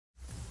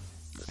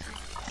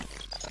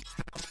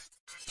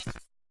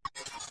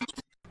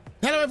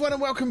Hello everyone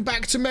and welcome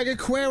back to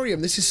Megaquarium.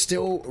 This is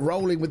still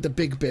rolling with the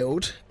big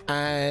build,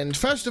 and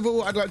first of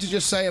all I'd like to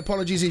just say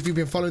apologies if you've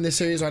been following this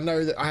series. I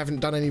know that I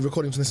haven't done any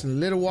recordings on this in a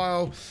little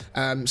while.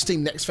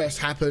 Steam Next Fest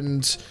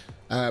happened,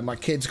 my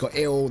kids got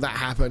ill, that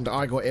happened,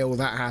 I got ill,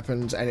 that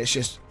happened, and it's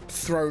just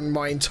thrown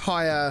my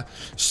entire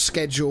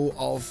schedule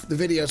of the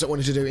videos I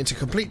wanted to do into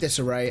complete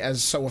disarray,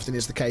 as so often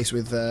is the case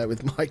with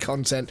my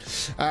content.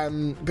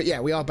 But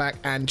yeah, we are back,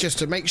 and just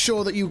to make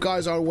sure that you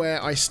guys are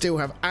aware, I still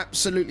have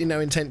absolutely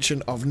no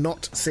intention of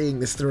not seeing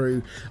this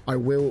through. I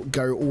will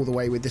go all the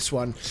way with this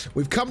one.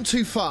 We've come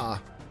too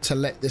far to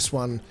let this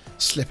one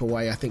slip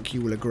away, I think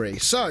you will agree.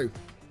 So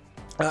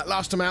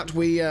last time out,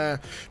 we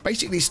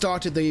basically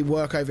started the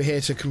work over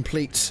here to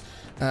complete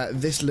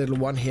this little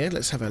one here.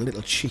 Let's have a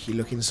little cheeky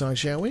look inside,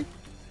 shall we?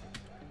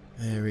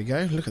 There we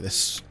go. Look at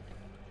this.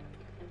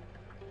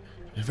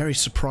 A very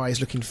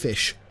surprised looking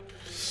fish.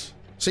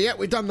 So yeah,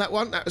 we've done that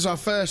one. That was our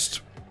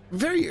first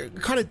very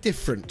kind of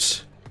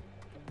different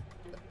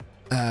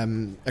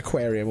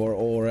aquarium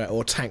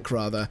or tank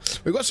rather.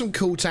 We've got some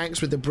cool tanks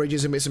with the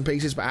bridges and bits and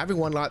pieces, but having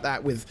one like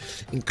that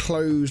with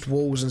enclosed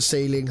walls and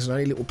ceilings and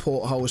only little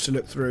portholes to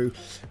look through,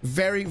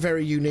 very,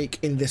 very unique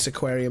in this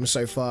aquarium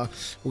so far.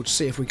 We'll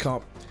see if we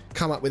can't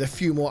come up with a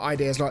few more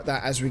ideas like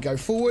that as we go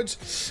forward.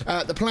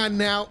 The plan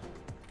now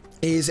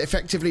is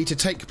effectively to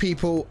take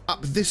people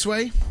up this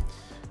way,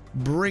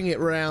 bring it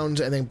round,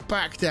 and then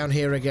back down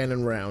here again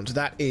and round.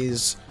 That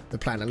is the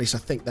plan. At least I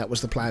think that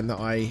was the plan that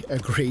I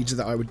agreed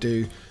that I would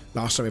do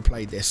last time we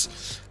played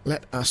this.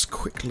 Let us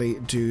quickly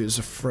do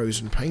the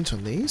frozen paint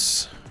on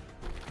these.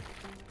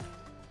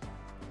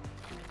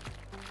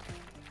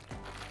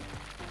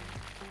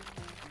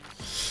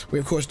 We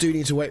of course do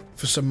need to wait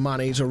for some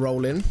money to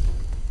roll in.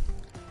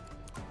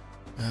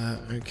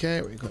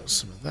 Okay, we've got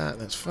some of that,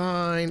 that's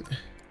fine.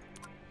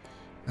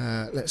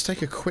 Let's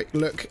take a quick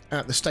look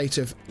at the state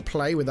of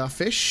play with our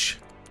fish.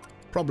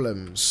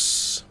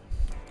 Problems.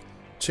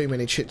 Too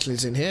many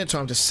chitleys in here,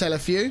 time to sell a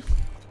few.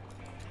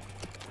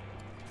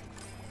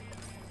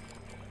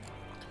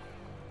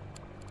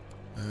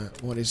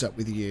 What is up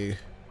with you?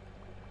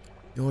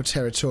 You're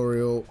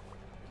territorial.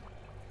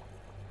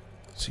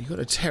 So you've got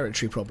a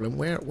territory problem.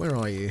 Where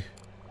are you?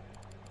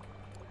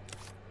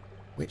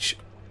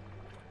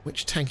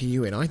 Which tank are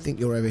you in? I think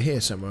you're over here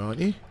somewhere, aren't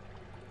you?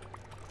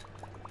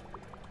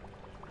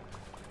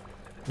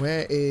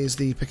 Where is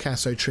the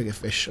Picasso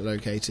triggerfish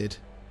located?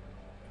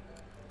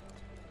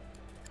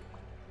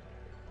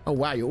 Oh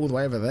wow, you're all the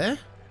way over there?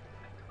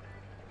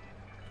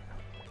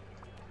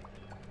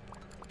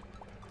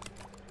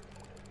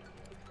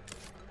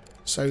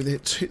 So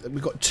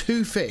we've got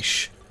two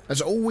fish.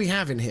 That's all we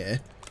have in here.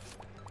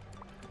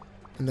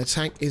 And the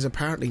tank is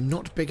apparently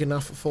not big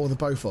enough for the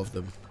both of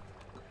them.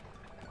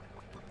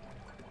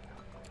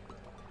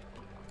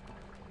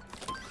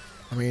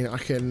 I mean, I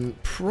can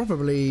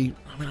probably...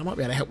 I mean, I might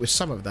be able to help with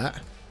some of that.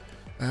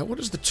 What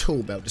does the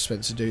tool belt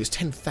dispenser do? It's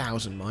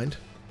 10,000, mind.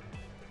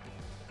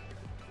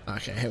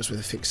 Okay, it helps with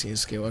the fixing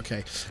skill.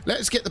 Okay,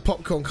 let's get the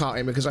popcorn cart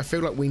in, because I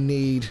feel like we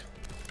need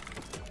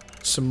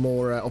some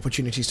more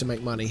opportunities to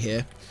make money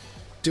here.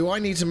 Do I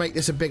need to make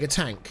this a bigger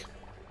tank?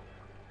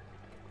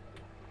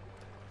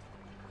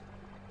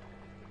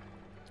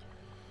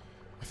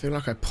 I feel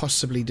like I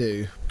possibly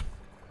do.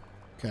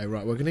 Okay,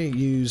 right, we're going to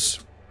use...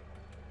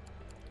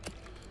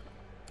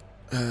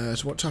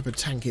 so what type of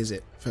tank is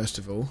it, first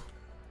of all?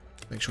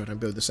 Make sure I don't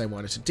build the same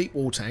one. It's a deep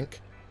wall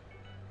tank.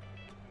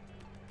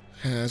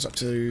 Has up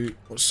to...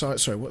 what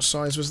size? Sorry, what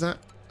size was that?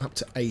 Up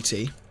to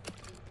 80.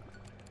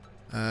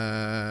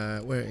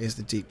 Where is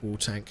the deep wall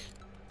tank?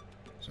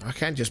 So I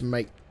can just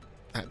make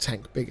that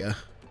tank bigger.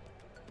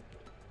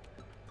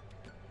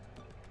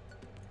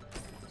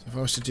 So if I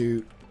was to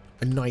do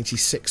a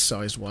 96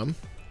 size one...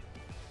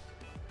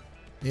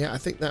 yeah, I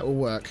think that will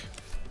work.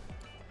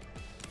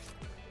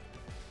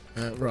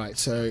 Right,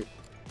 so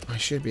I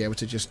should be able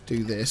to just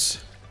do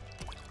this.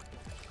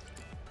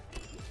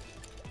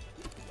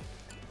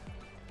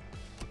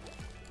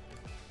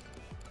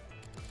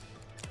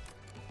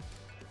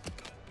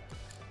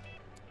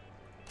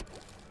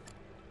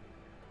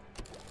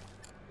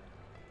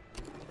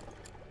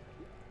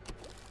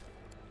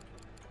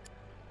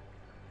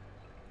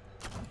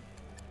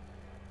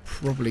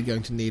 Probably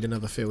going to need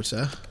another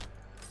filter.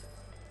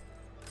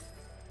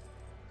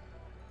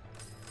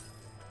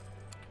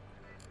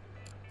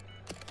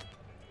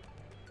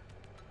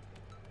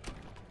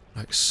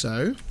 Like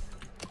so.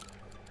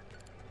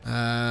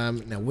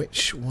 Now,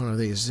 which one of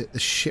these? Is it the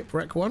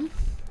shipwreck one?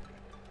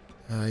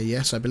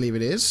 Yes, I believe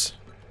it is.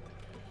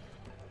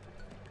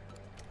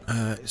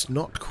 It's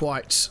not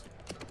quite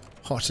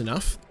hot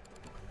enough.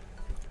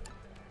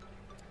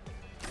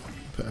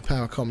 Put a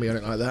power combi on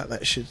it like that.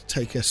 That should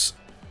take us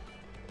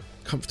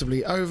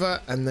comfortably over.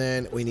 And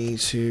then we need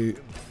to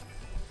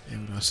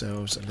build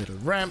ourselves a little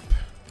ramp.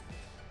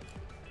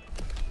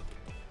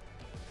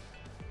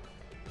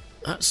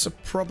 That's a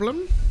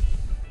problem.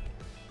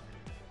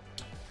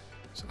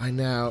 So I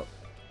now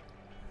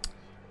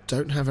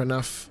don't have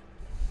enough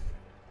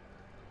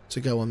to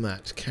go on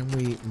that. Can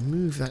we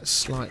move that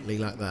slightly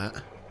like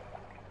that?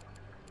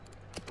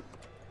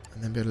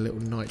 And then build a little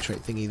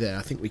nitrate thingy there.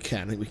 I think we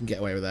can. I think we can get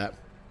away with that.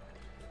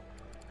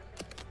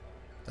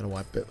 Don't know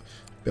why I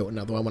built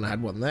another one when I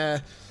had one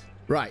there.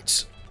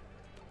 Right.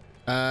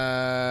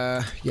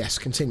 Yes,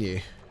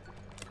 continue.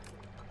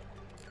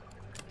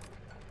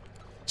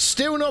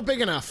 Still not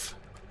big enough.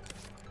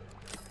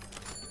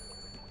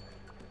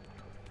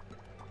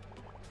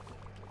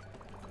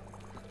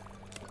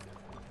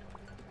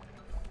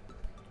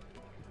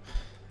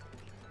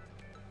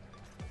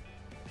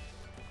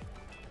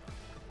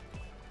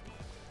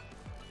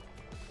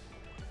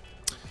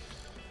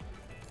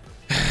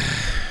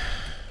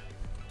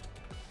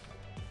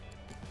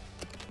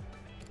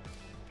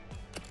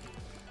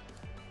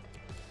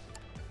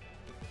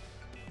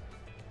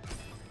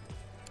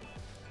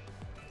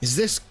 Is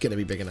this going to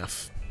be big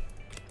enough?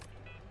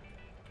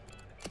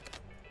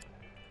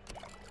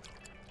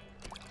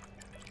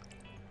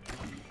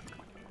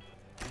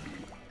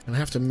 And I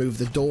have to move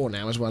the door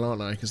now as well,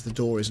 aren't I? Because the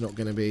door is not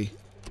going to be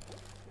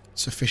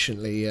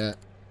sufficiently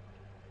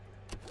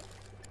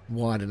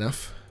wide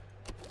enough.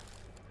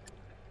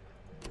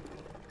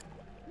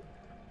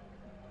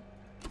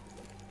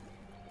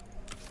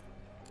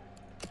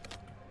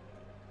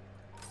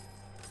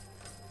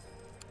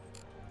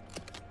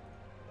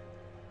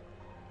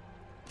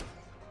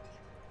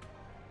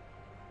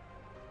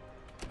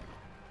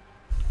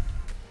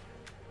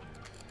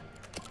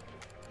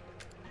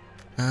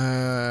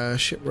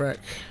 Shipwreck.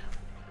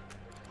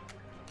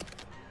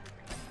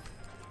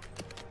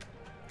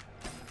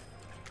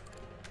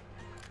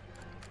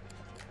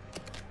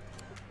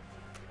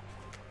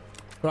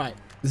 Right,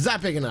 is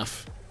that big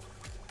enough?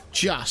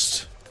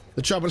 Just.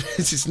 The trouble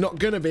is it's not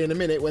going to be in a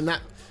minute when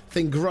that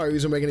thing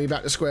grows and we're going to be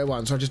back to square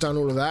one. So I've just done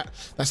all of that.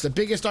 That's the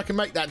biggest I can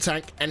make that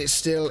tank, and it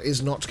still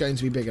is not going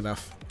to be big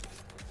enough.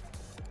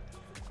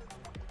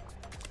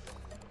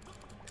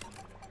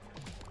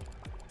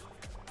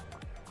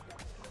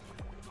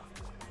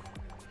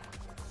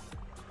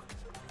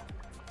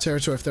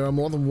 Territory, if there are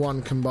more than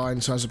one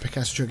combined size of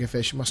Picasso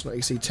triggerfish, it must not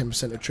exceed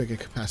 10% of trigger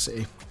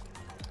capacity.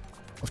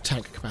 Of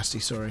tank capacity,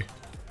 sorry.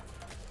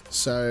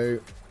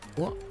 So,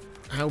 what?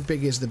 How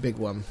big is the big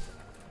one?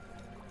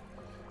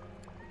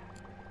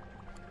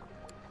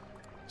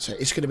 So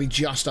it's going to be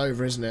just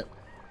over, isn't it?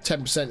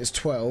 10% is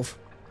 12.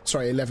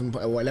 Sorry, 11, or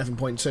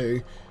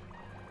 11.2.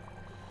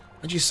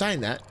 And you're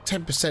saying that?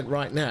 10%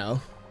 right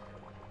now?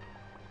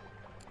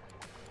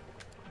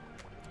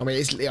 I mean,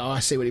 it's, oh, I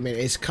see what you mean.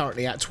 It's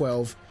currently at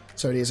 12.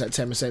 So it is at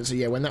 10%. So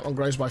yeah, when that one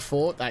grows by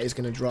 4, that is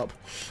going to drop.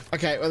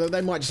 Okay, well,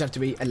 they might just have to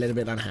be a little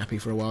bit unhappy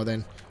for a while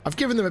then. I've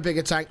given them a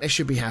bigger tank. They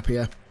should be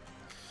happier.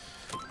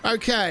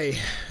 Okay.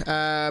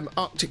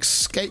 Arctic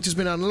Skate has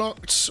been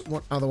unlocked.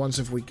 What other ones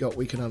have we got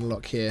we can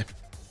unlock here?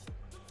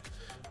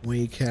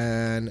 We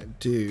can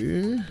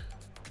do...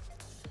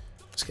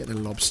 Let's get a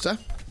lobster.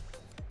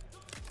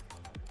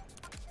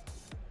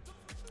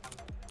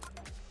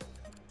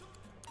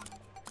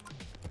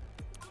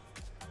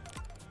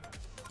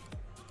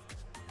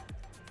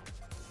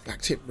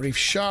 Blacktip reef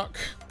shark.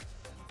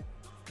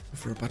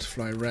 For a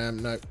butterfly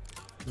ram. No,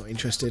 not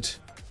interested.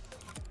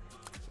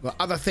 Got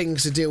other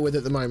things to deal with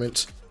at the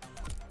moment.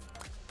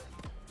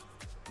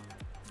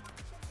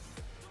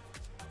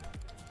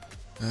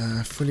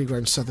 Fully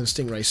grown southern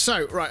stingray.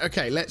 So, right,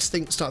 okay, let's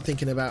start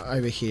thinking about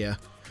over here.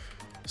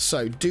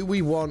 So, do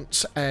we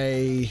want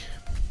a...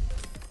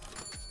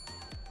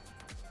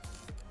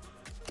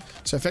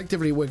 So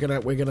effectively we're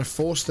gonna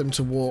force them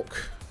to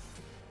walk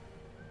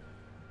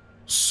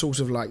sort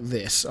of like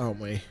this, aren't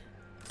we?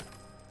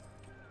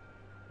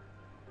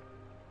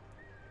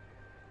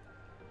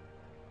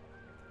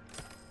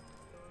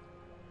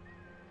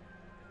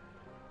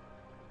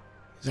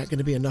 Is that going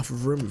to be enough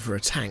room for a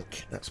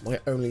tank? That's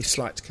my only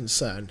slight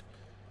concern.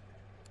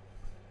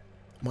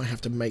 Might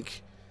have to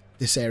make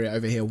this area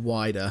over here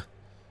wider,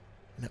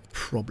 and that'll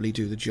probably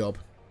do the job.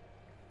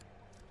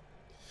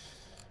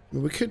 I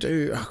mean, we could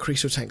do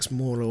creasel tanks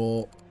more,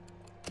 or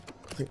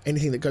I think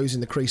anything that goes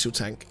in the creasel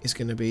tank is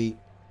going to be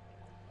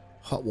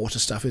hot water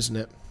stuff, isn't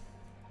it?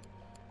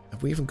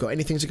 Have we even got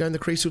anything to go in the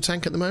creasel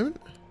tank at the moment?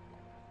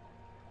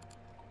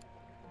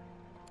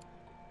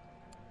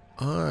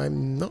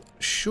 I'm not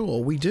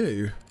sure we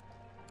do.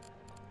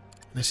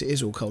 Unless it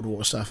is all cold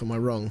water stuff, am I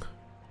wrong?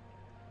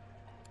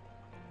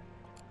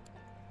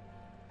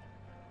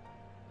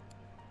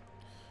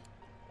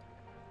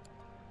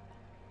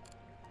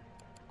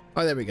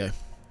 Oh, there we go.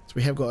 So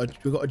we've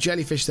got a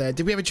jellyfish there.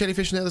 Did we have a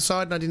jellyfish on the other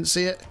side and I didn't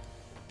see it?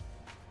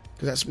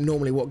 Because that's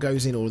normally what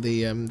goes in all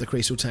the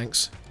creasel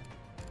tanks.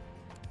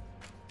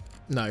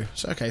 No.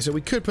 So okay, so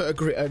we could put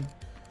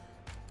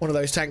one of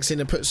those tanks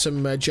in and put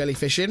some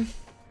jellyfish in.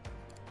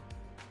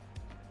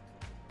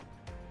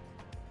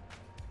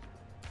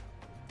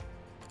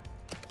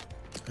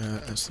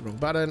 That's the wrong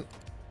button.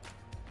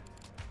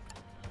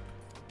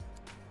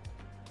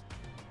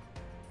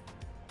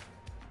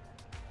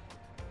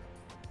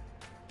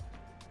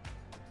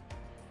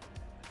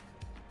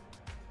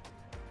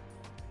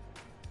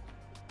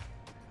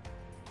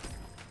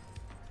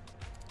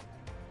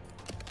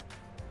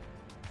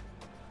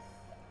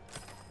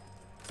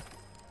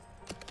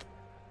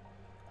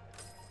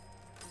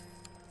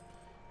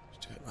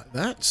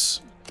 that.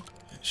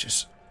 Let's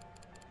just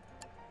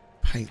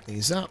paint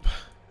these up.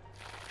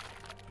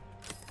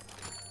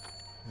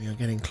 We are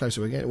getting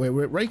closer.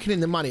 We're raking in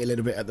the money a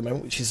little bit at the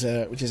moment, which is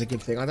a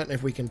good thing. I don't know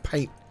if we can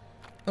paint.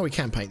 Oh, we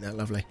can paint that.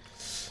 Lovely.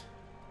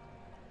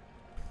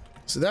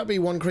 So that'll be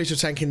one creature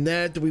tank in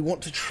there. Do we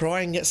want to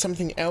try and get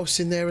something else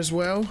in there as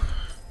well?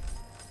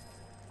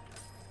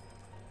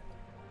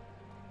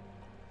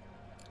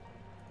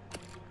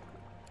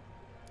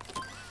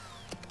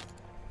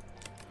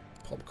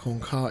 Popcorn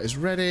cart is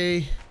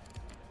ready.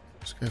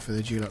 Let's go for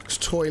the Dulux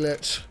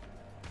toilet.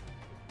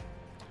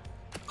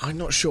 I'm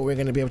not sure we're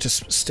going to be able to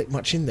stick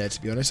much in there, to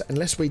be honest,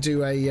 unless we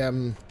do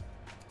a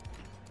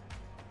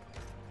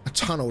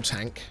tunnel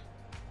tank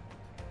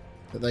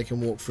that they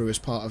can walk through as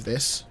part of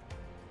this.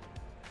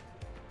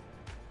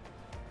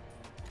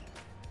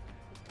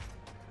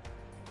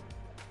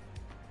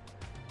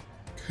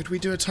 Could we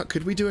do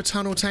a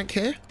tunnel tank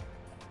here?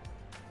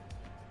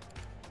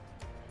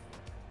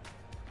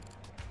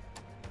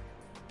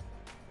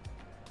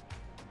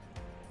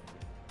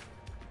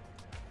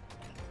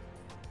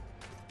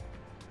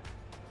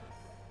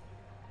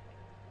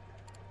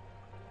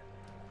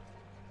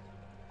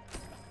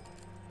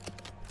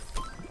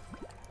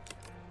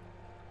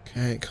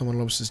 Okay, common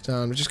lobster's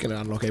done. We're just going to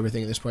unlock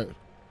everything at this point.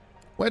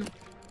 Where?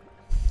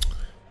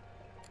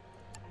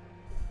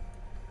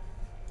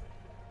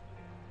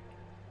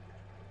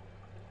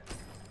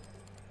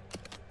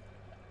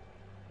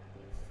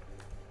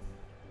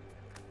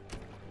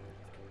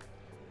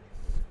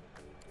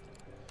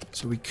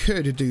 So we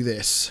could do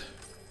this.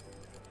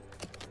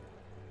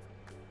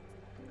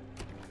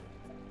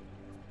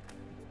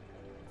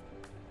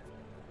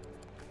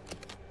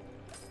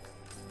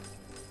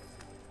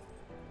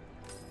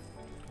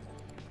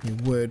 We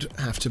would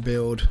have to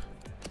build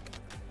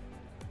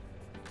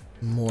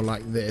more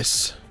like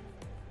this.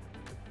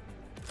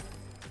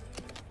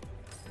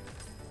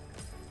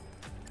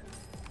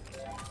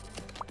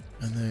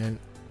 And then,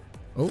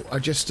 oh, I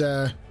just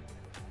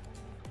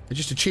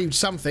achieved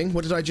something.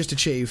 What did I just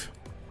achieve?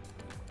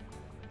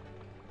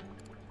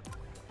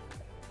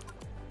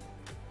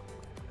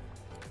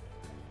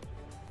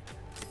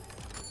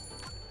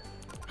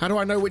 How do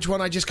I know which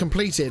one I just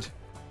completed?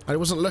 I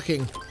wasn't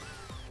looking.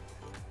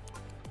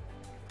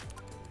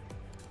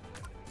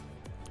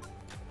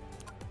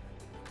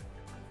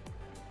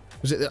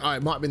 Was it the, oh,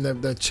 it might have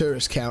been the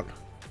tourist count.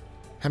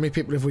 How many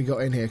people have we got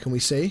in here? Can we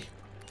see?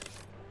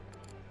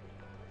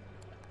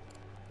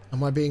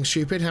 Am I being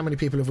stupid? How many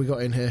people have we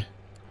got in here?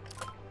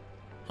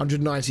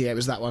 190. Yeah, it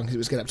was that one. It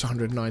was getting up to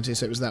 190,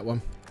 so it was that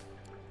one.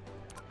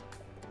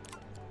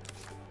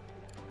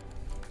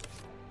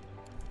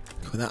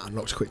 Well, that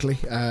unlocked quickly.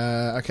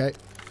 Okay.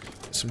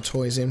 Get some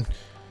toys in.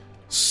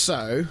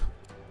 So,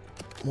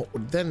 what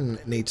would then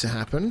need to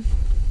happen?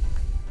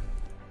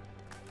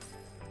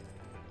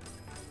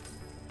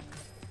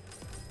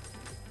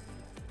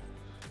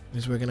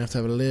 Is we're going to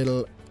have a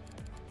little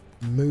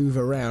move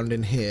around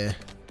in here.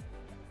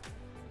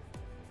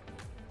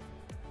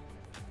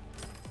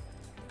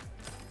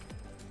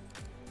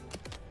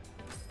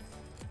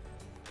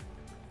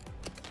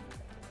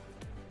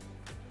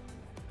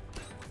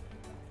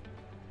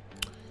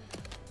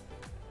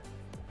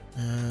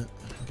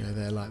 Go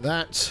there like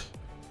that.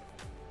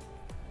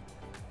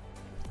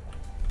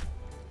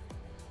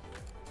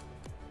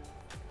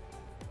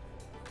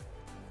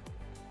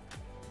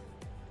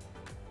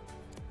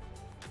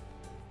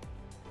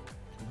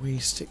 We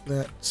stick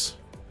that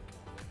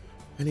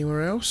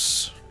anywhere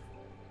else?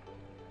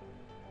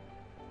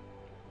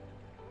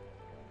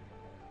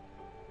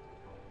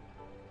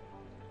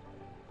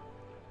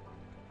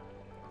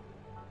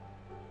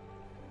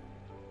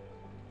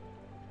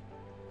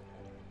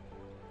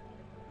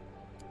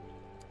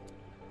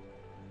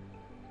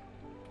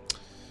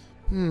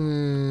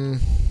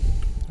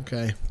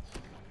 Okay.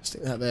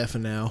 Stick that there for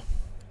now.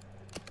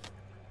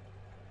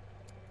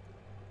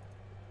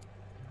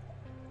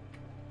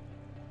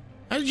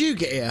 How did you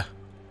get here?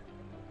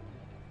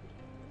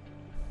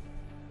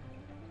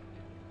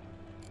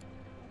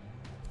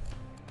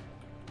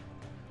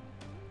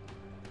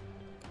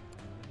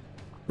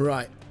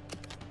 Right.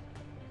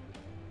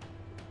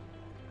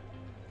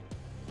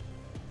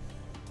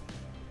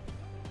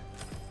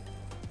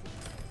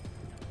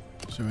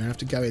 So we have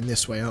to go in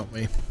this way, aren't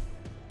we?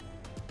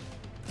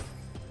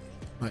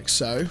 Like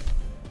so.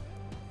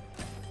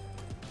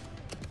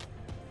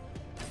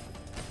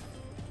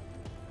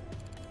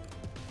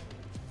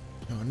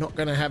 I'm not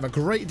going to have a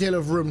great deal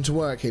of room to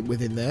work it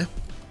within there.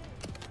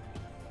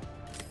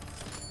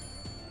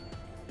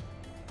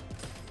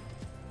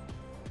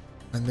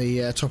 And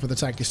the top of the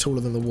tank is taller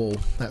than the wall.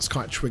 That's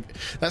quite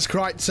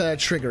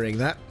triggering,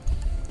 that.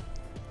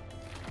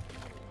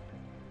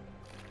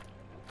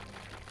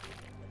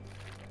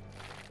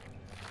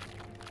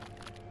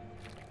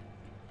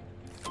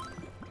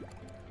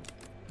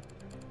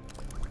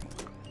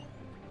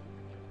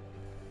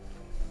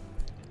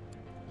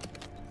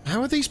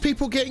 How are these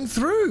people getting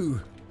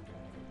through?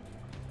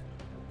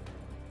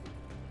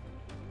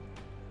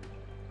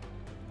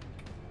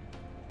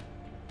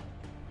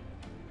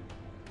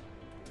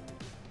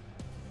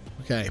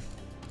 Okay.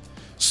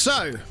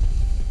 So,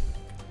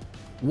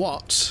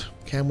 what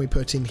can we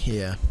put in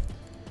here?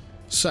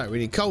 So, we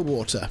need cold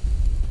water.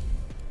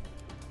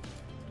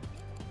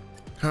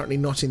 Currently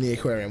not in the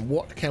aquarium.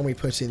 What can we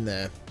put in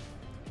there?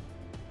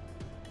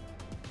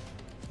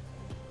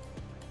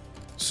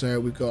 So,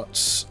 we've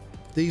got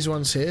these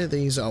ones here.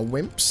 These are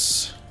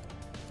wimps.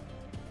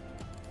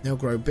 They'll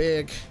grow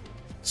big.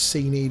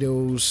 Sea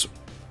needles.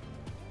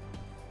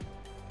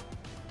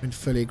 When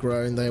fully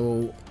grown, they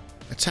will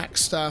attack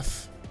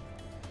stuff.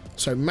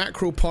 So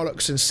mackerel,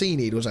 pollux, and sea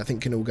needles, I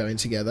think, can all go in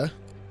together.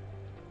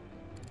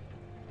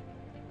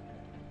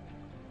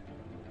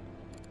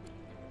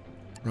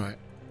 Right.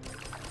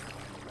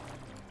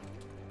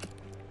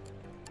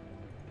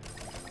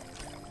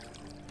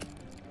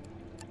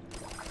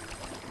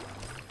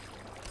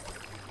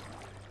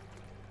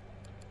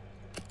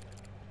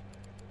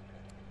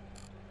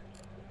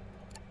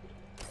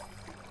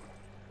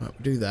 Right, we'll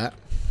do that.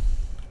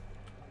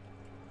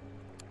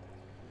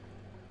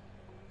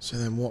 So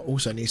then what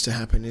also needs to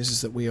happen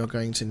is that we are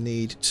going to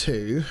need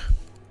to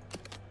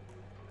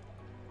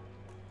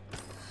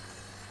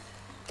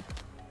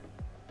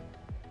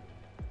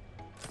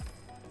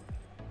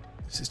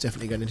this is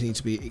definitely going to need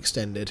to be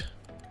extended.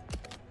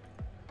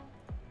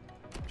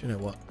 Do you know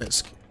what?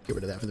 Let's get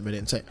rid of that for the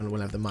minute and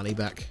we'll have the money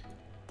back.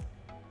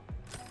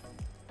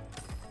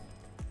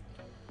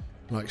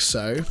 Like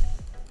so.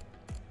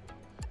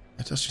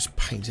 Let us just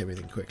paint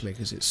everything quickly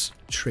because it's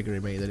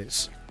triggering me that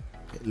it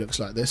looks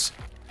like this.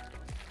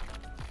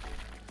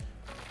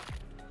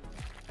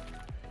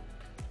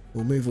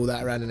 We'll move all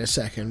that around in a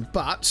second,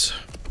 but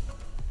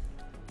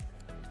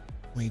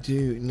we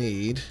do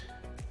need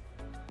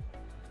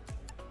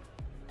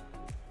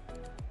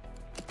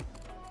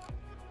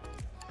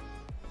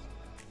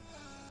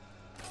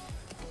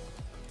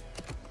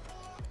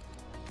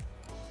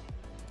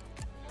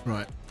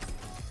right.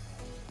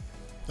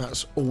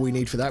 That's all we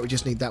need for that. We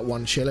just need that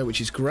one chiller,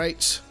 which is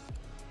great.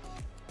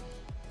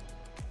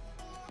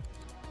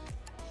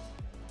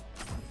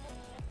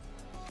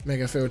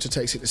 Mega filter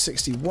takes it to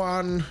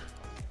 61.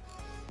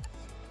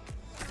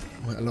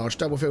 A large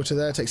double filter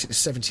there takes it to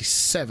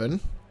 77.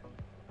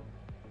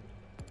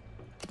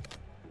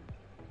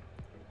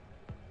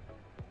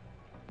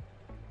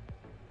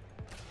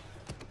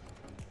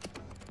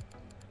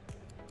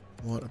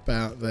 What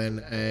about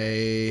then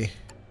a...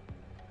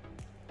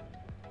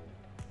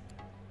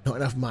 Not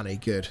enough money,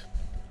 good.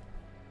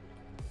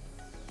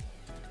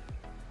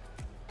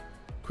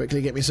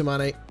 Quickly get me some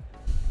money.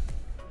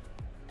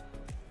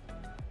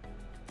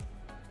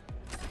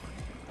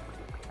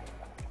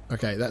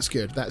 Okay, that's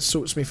good. That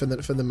sorts me for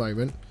the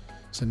moment.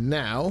 So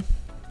now,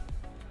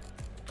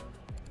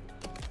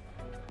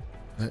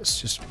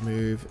 let's just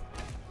move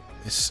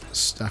this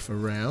stuff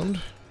around.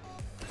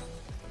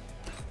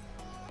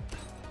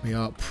 We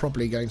are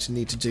probably going to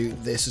need to do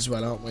this as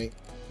well, aren't we?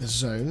 The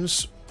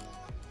zones.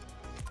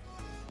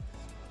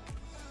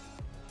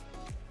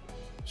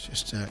 Let's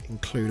just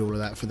include all of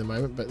that for the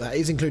moment, but that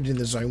is included in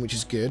the zone, which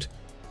is good.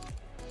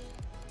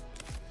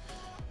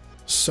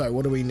 So,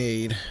 what do we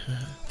need?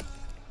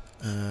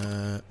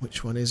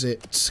 Which one is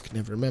it? Can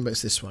never remember.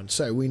 It's this one.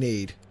 So we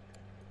need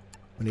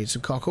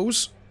some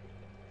cockles,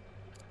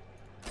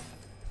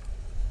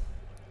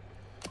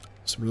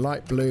 some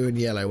light blue and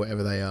yellow,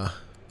 whatever they are.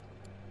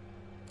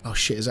 Oh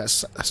shit! Is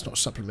that's not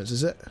supplements,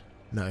 is it?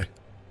 No,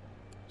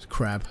 it's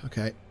crab.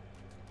 Okay,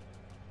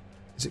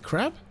 is it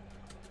crab?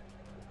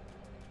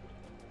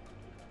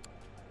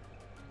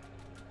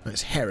 No,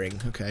 it's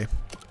herring. Okay,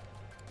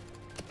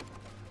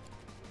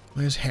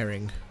 where's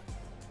herring?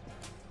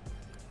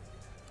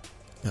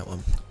 That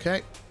one.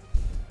 Okay.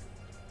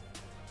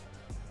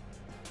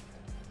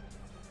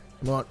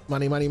 Come on.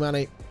 Money, money,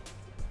 money.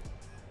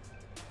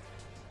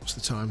 What's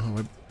the time?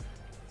 Oh,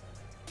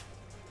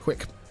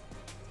 quick.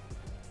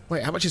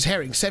 Wait, how much is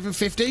herring?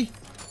 750?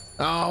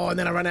 Oh, and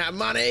then I ran out of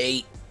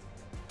money.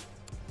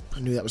 I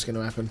knew that was going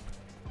to happen.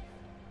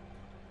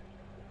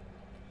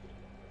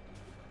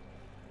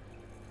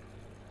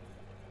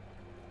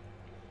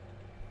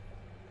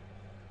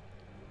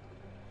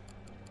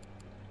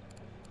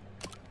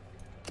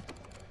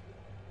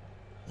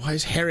 Why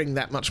is herring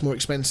that much more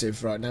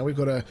expensive right now? We've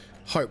got to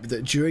hope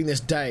that during this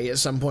day at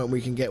some point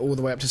we can get all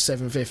the way up to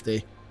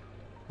 750.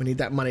 We need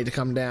that money to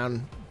come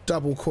down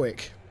double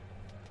quick.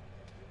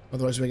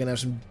 Otherwise we're going to have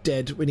some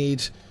dead... We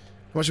need...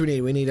 How much do we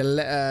need? We need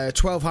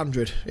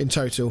 1,200 in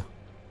total.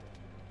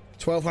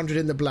 1,200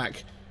 in the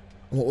black.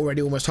 And we're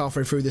already almost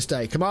halfway through this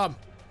day. Come on!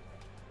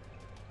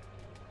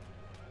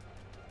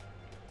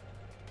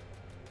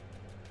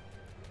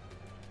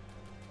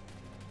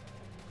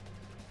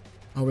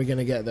 Are we going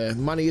to get there?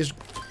 Money is...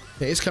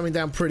 It is coming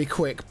down pretty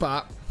quick,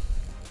 but...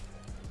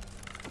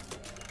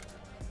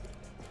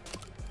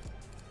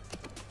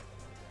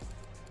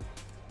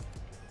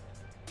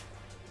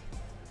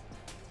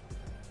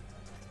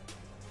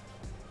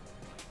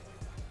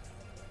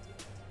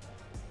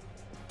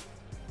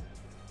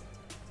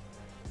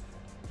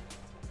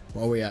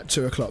 What are we at?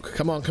 2 o'clock.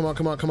 Come on, come on,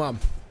 come on, come on.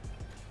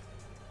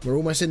 We're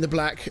almost in the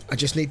black. I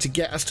just need to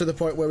get us to the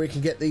point where we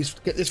can get this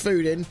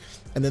food in,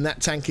 and then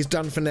that tank is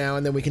done for now,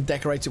 and then we can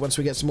decorate it once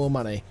we get some more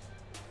money.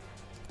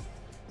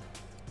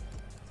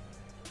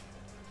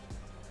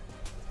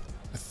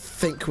 I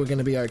think we're going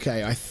to be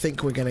okay. I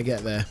think we're going to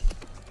get there.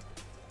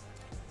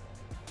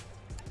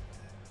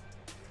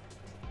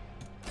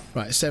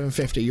 Right,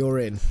 750, you're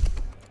in.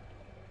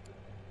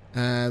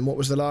 And what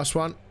was the last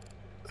one?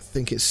 I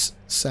think it's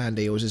sand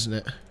eels, isn't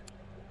it?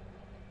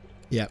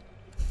 Yep.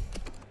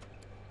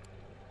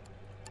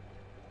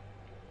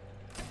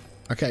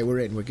 Okay, we're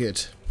in. We're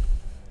good.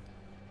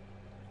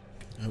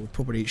 We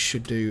probably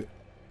should do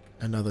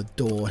another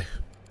door.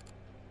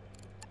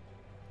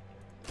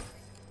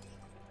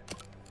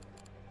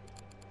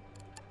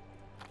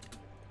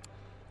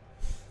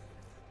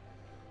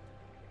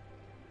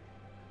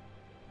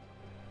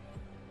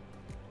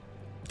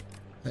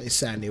 That is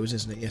sand eels,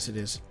 isn't it? Yes, it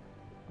is.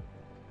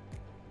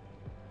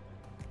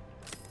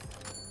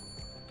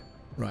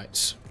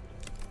 Right.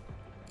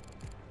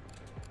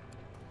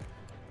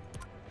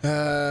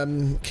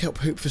 Kelp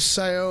hoop for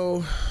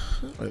sale.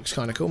 That looks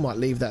kind of cool. Might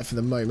leave that for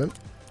the moment.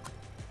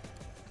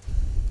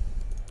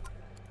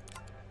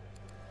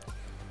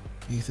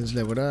 Ethan's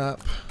leveled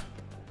up.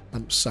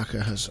 Lump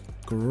sucker has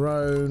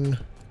grown.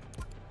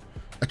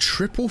 A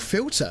triple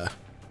filter.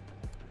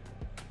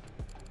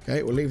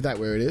 Okay, we'll leave that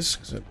where it is.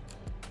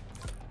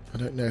 I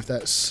don't know if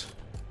that's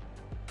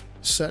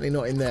certainly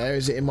not in there.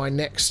 Is it in my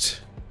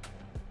next?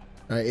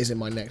 No, it is in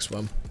my next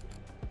one.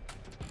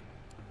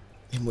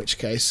 In which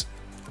case,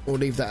 we'll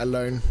leave that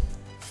alone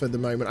for the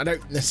moment. I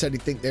don't necessarily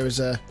think there is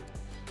a...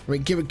 I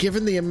mean,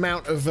 given the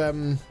amount of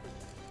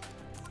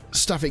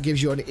stuff it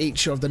gives you on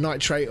each of the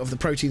nitrate, of the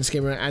protein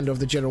skimmer, and of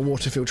the general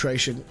water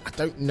filtration, I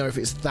don't know if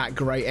it's that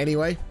great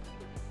anyway.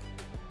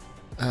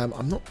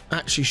 I'm not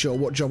actually sure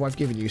what job I've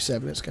given you,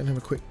 Seb. Let's go and have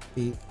a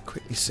quickly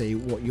see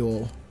what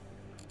you're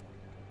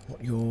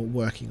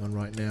working on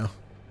right now.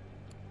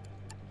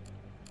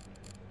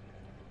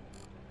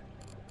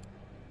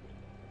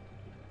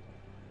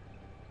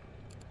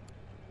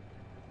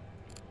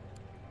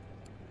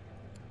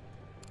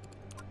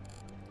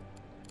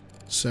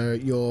 So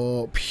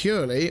you're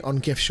purely on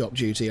gift shop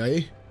duty, are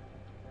you?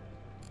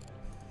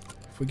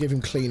 If we give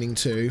him cleaning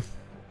too,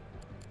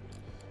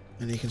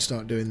 then he can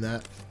start doing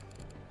that.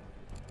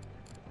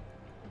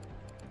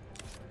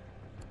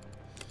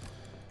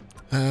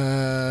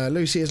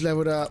 Lucy has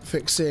leveled up,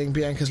 fixing.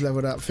 Bianca's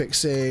leveled up,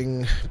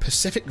 fixing.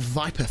 Pacific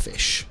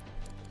Viperfish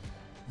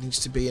needs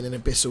to be in an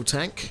abyssal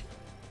tank.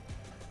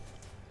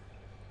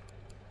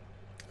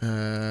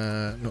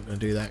 Not going to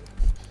do that.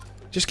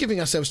 Just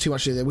giving ourselves too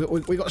much to do.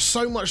 We got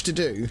so much to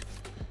do.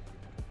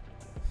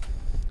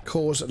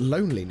 Cause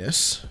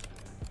loneliness.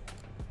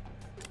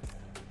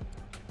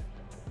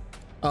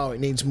 Oh, it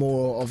needs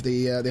more of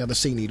the other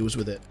sea needles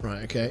with it.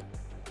 Right, okay.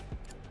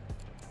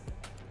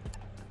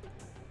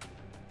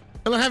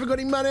 And I haven't got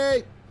any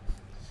money!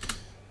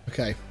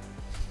 Okay.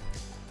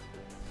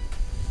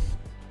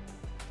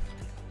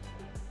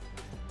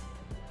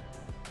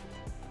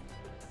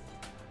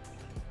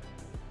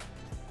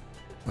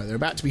 Right, they're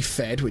about to be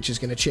fed, which is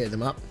going to cheer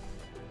them up.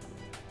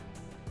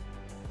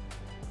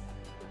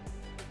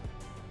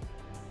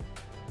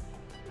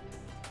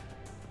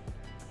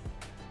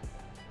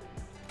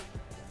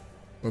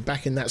 We're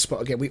back in that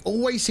spot again. We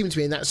always seem to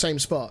be in that same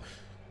spot.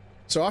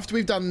 So after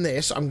we've done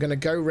this, I'm going to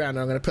go around and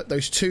I'm going to put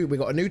those two... We've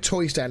got a new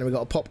toy stand and we've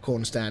got a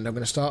popcorn stand. I'm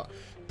going to start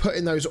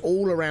putting those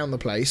all around the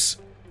place.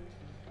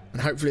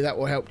 And hopefully that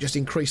will help just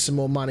increase some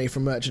more money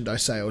from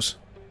merchandise sales.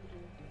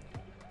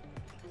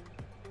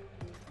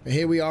 But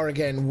here we are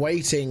again,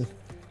 waiting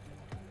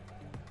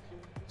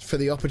for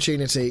the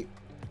opportunity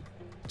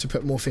to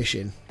put more fish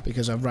in.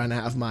 Because I've run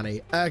out of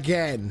money.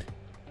 Again!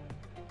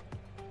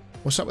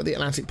 What's up with the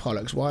Atlantic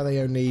pollux? Why are they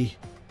only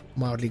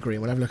mildly green?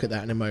 We'll have a look at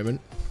that in a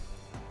moment.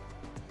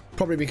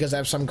 Probably because they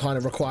have some kind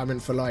of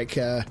requirement for like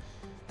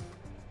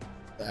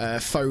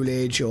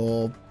foliage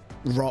or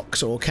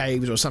rocks or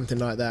caves or something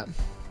like that.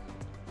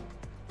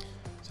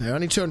 So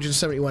only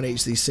 271 each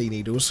of these sea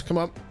needles. Come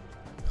on.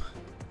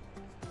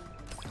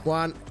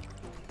 One.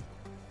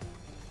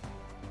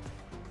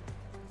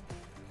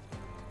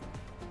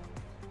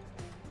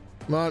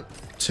 Come on.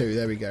 Two.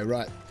 There we go.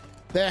 Right.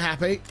 They're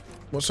happy.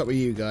 What's up with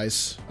you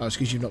guys? Oh, it's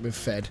because you've not been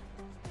fed.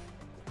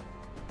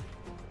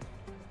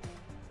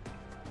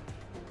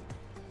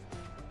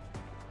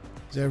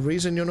 Is there a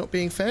reason you're not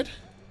being fed?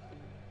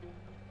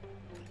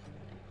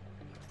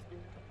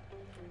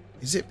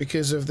 Is it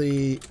because of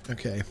the...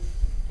 Okay.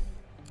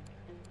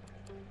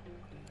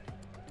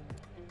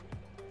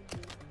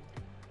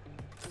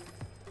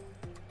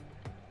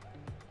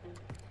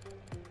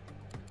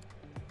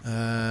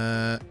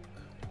 I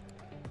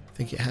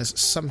think it has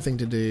something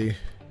to do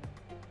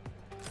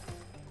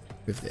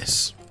with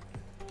this.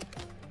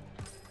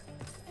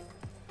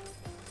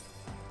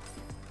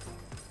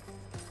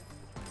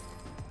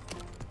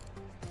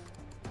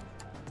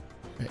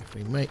 If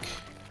we make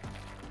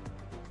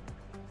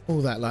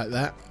all that like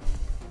that,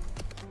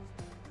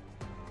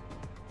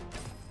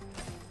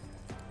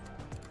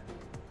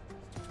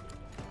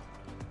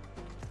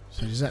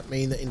 So does that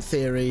mean that in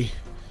theory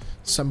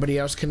somebody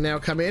else can now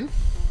come in?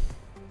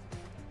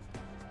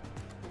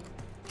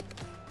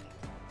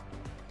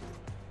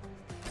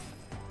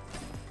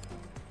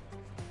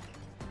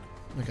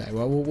 Okay,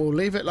 well, we'll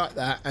leave it like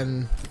that,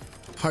 and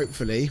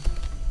hopefully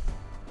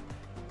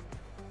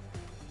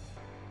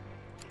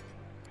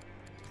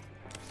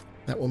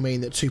that will mean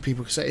that 2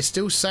 people can say. It's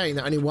still saying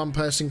that only 1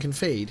 person can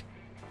feed.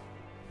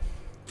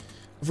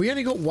 Have we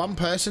only got 1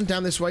 person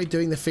down this way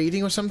doing the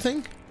feeding or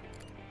something?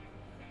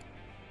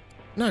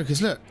 No,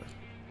 because look.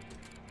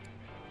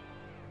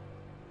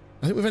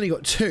 I think we've only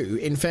got 2,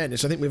 in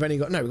fairness. I think we've only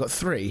got... No, we've got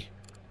 3.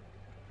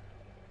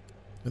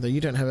 Although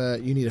you don't have a...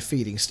 You need a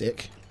feeding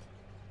stick.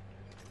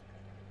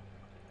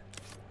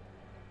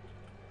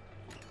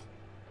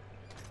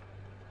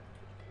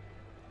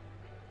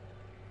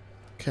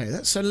 Okay,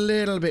 that's a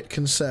little bit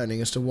concerning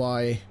as to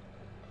why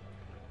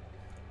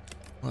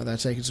they're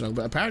taking so long.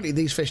 But apparently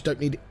these fish don't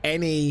need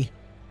any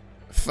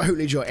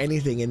foliage or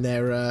anything in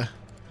their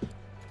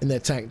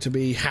tank to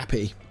be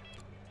happy.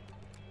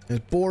 As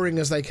boring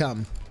as they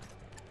come.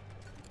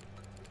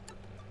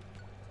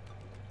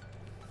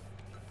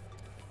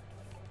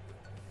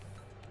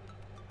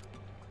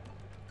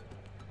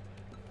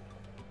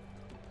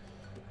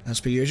 As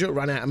per usual,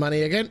 run out of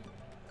money again.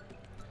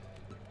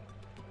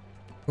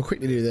 We'll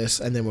quickly do this,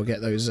 and then we'll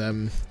get those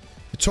the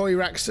toy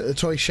racks, the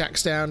toy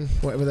shacks down,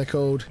 whatever they're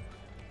called,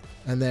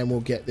 and then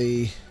we'll get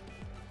the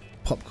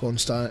popcorn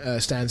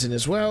stands in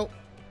as well.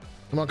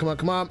 Come on, come on,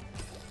 come on!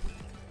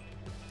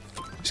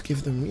 Just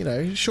give them, you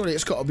know, surely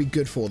it's got to be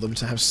good for them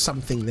to have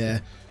something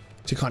there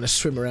to kind of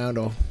swim around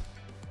or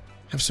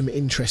have some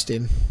interest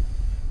in.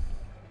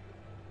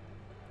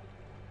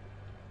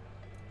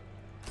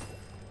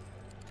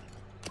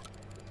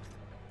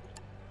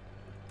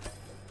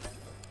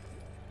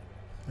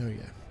 There we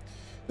go.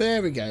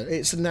 There we go.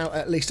 It's now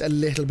at least a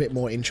little bit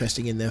more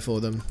interesting in there for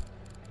them.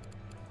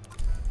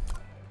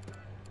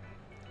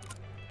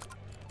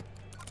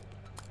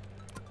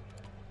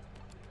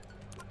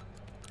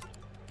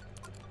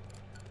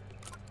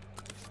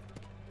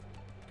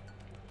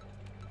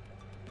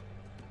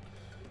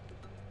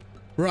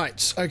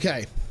 Right,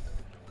 okay.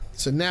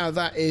 So now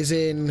that is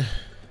in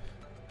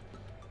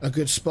a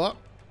good spot.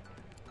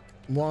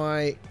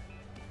 Why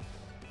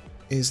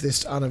is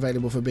this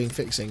unavailable for being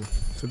fixed?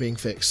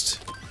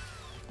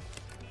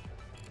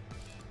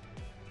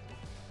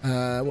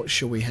 What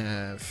shall we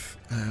have?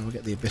 We'll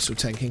get the abyssal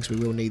tanking because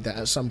we will need that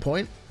at some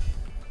point.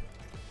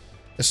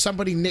 Has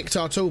somebody nicked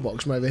our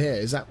toolbox from over here?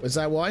 Is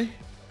that why?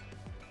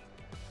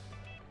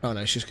 Oh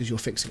no, it's just because you're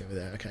fixing over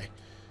there. Okay,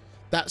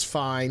 that's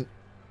fine.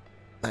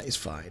 That is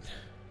fine.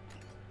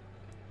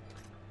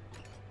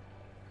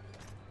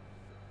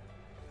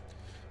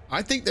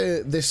 I think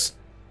this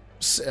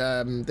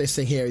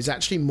thing here is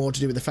actually more to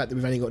do with the fact that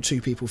we've only got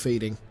 2 people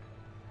feeding.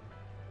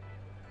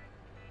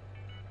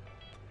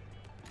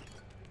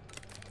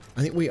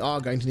 I think we are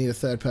going to need a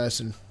 3rd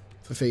person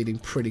for feeding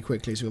pretty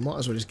quickly, so we might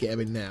as well just get them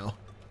in now.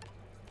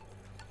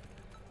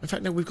 In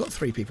fact, no, we've got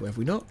 3 people, have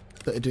we not,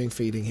 that are doing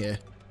feeding here?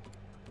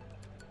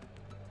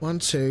 1,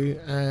 2,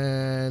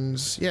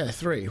 and yeah,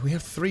 3. We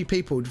have 3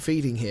 people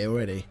feeding here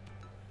already.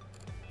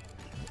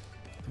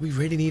 Do we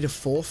really need a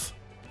 4th?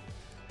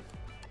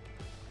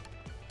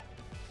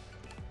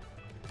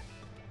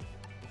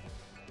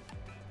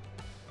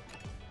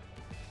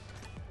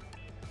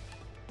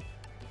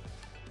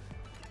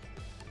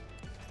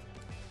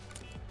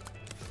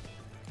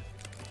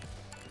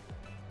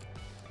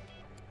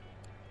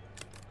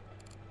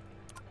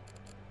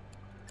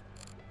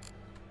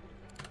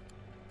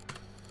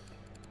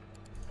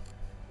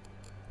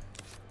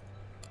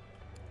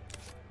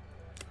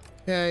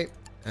 Okay,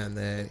 and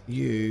then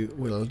you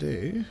will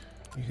do.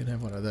 You can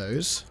have one of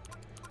those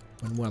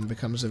when one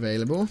becomes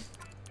available.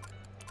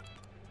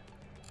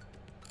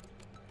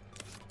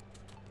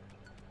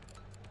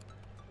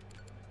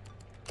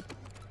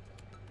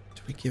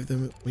 Do we give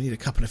them? We need a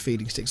couple of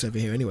feeding sticks over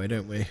here anyway,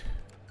 don't we?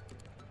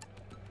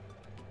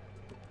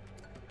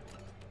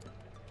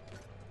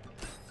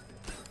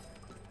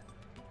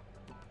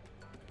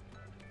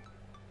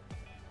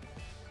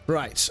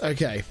 Right,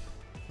 okay.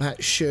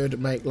 That should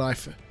make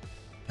life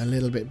a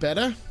little bit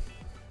better.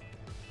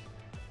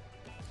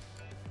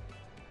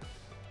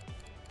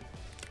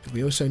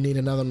 We also need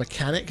another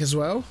mechanic as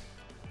well.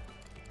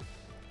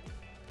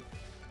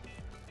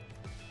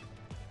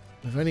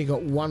 We've only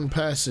got 1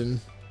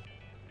 person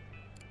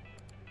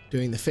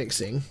doing the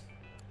fixing. Do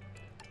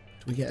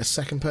we get a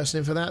 2nd person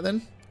in for that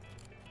then?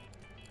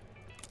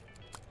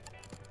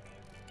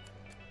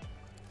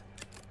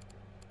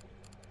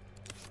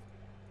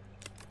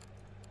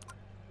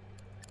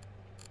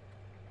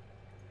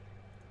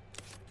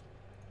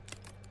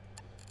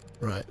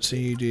 Right, so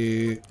you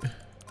do...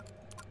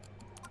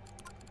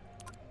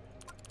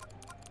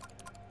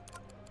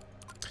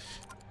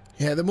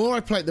 Yeah, the more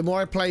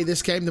I play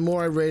this game, the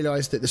more I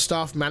realise that the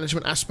staff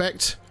management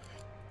aspect,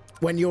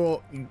 when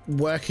you're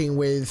working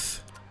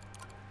with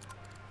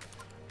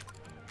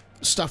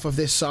stuff of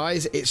this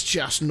size, it's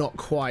just not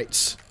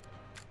quite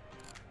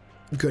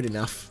good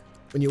enough.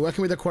 when you're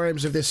working with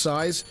aquariums of this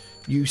size,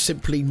 you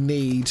simply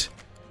need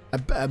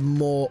a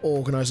more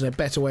organised and a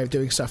better way of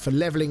doing stuff, for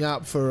levelling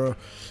up, for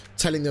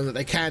telling them that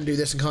they can do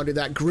this and can't do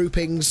that,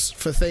 groupings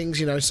for things,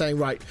 you know, saying,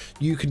 right,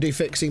 you can do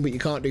fixing but you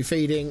can't do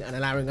feeding, and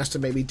allowing us to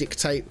maybe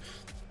dictate,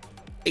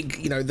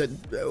 you know,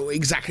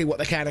 exactly what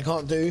they can and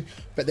can't do,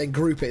 but then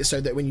group it so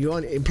that when you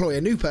employ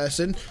a new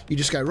person, you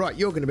just go, right,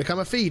 you're going to become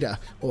a feeder,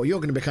 or you're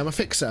going to become a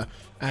fixer,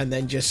 and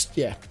then just,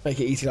 yeah, make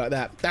it easy like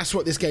that. That's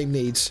what this game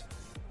needs.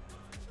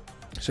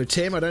 So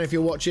Tim, I don't know if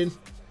you're watching,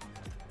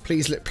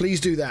 please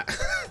do that.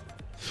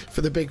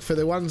 for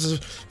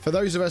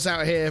those of us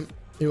out here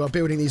who are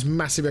building these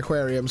massive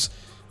aquariums,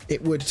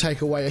 it would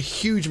take away a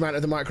huge amount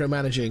of the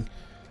micromanaging.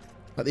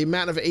 Like, the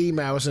amount of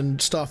emails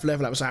and staff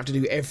level ups I have to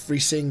do every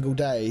single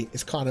day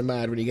is kind of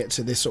mad when you get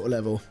to this sort of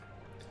level.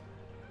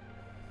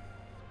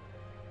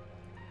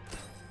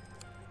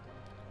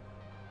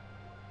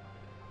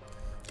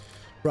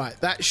 Right,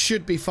 that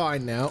should be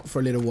fine now for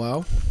a little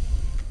while.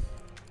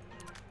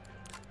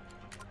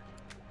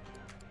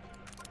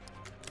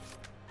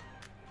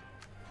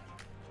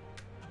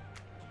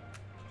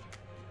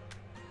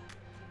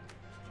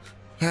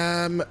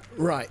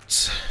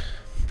 Right.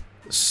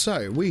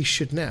 So, we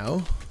should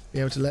now be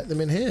able to let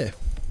them in here.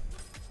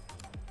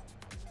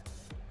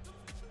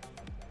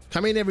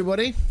 Come in,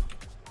 everybody.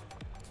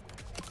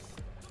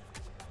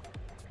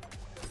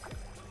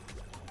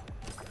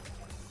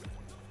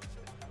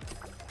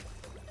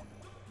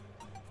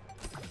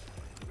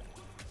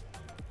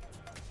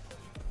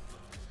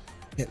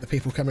 Get the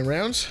people coming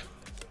round.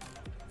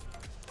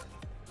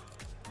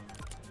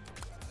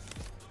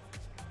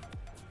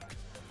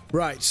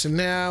 Right, so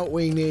now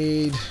we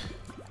need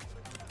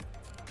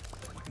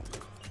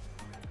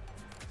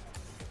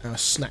our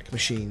snack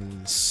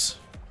machines.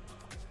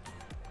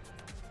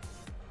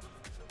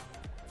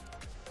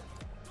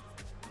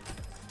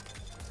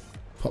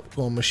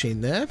 Popcorn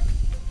machine there.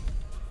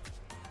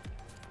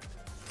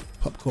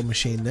 Popcorn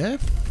machine there.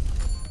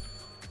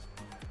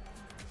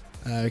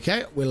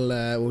 Okay,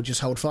 we'll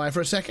just hold fire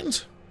for a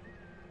second.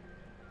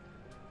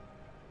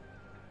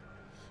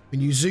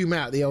 When you zoom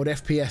out, the old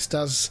FPS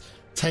does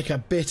take a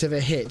bit of a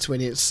hit when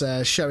it's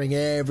showing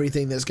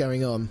everything that's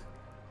going on.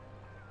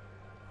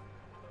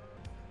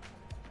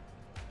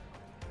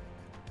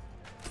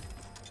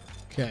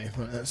 Okay,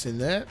 right, that's in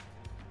there.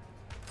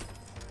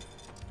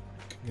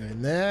 Go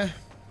in there.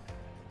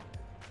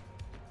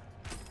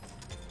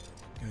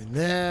 Go in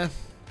there.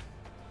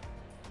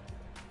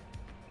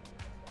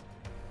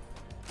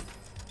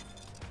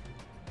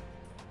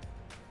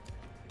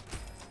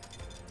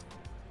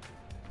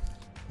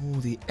 All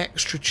the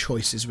extra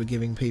choices we're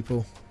giving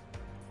people.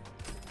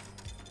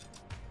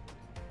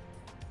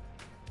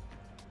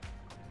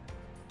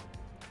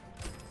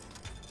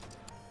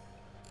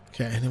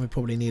 Okay, and then we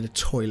probably need a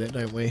toilet,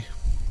 don't we?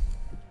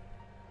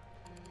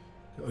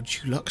 Got a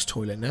Dulux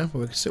toilet now.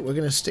 We're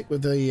going to stick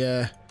with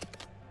the.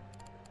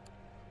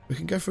 We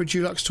can go for a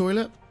Dulux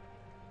toilet.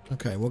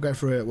 Okay, we'll go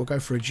for a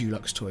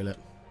Dulux toilet.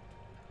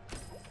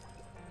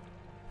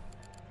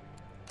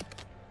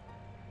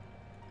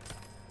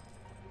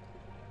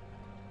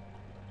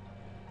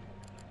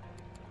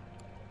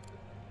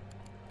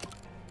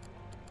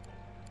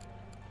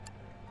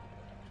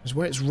 Because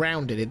where it's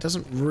rounded, it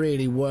doesn't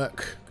really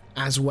work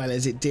as well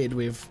as it did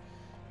with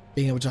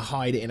being able to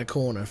hide it in a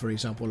corner, for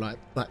example, like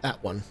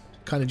that one.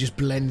 Kind of just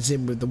blends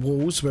in with the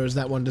walls, whereas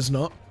that one does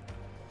not.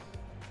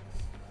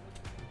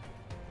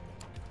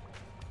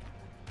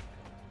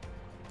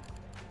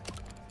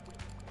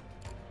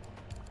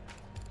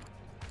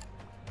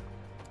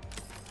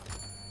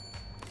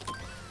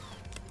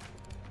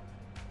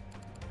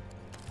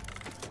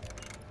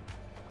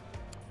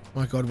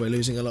 My God, we're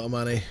losing a lot of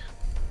money.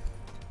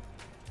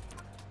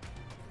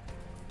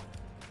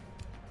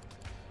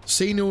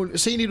 Sea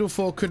Needle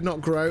 4 could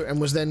not grow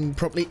and was then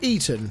properly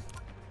eaten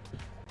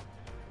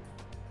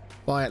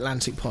by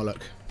Atlantic pollock.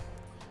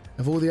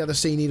 Have all the other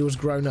sea needles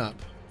grown up,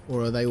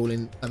 or are they all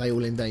in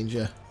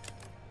danger?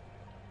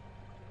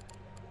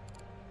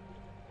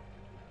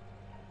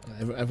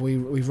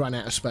 We've run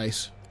out of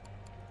space.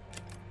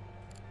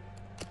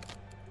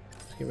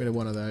 Let's get rid of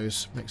one of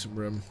those. Make some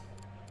room.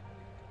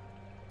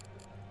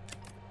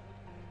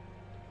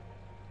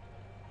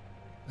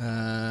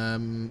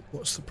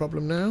 What's the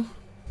problem now?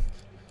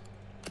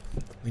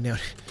 We now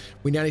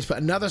need to put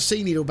another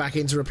sea needle back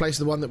in to replace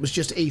the one that was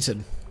just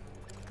eaten.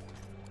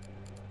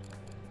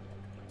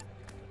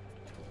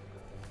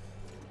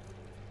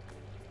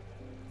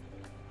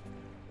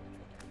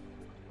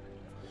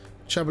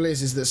 Trouble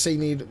is that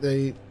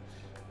the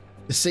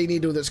sea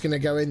needle that's going to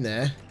go in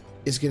there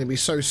is going to be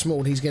so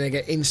small he's going to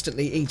get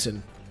instantly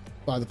eaten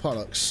by the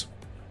pollocks.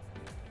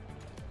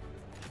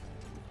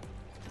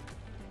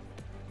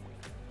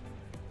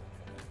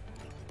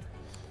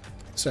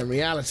 So in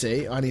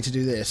reality, I need to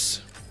do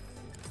this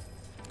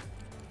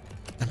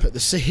and put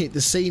the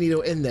sea needle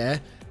in there,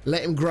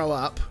 let him grow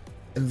up,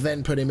 and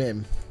then put him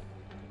in,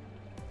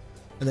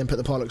 and then put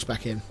the pollocks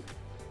back in.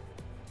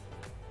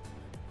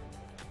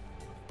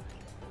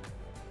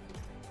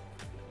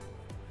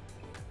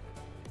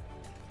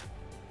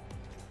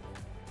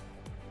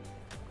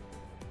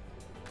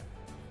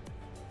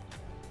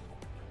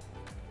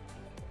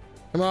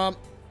 Come on.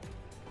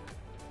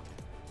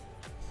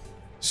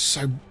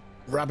 So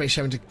rubbish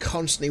having to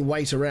constantly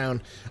wait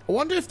around. I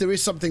wonder if there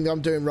is something that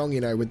I'm doing wrong,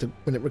 you know, with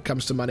when it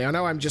comes to money. I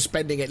know I'm just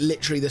spending it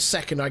literally the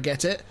second I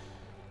get it,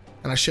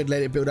 and I should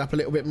let it build up a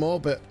little bit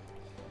more, but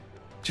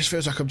it just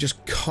feels like I'm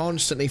just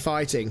constantly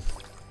fighting.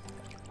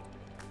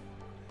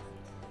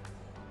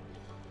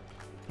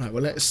 Right,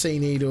 well, let Sea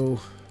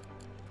Needle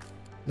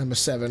number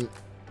 7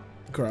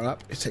 grow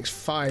up. It takes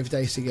 5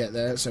 days to get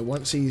there, so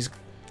once he's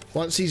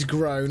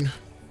grown,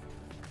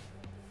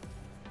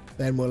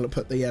 then we'll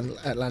put the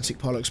Atlantic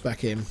Pollux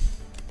back in.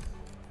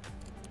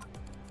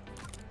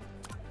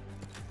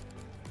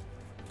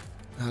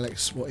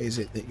 Alex, what is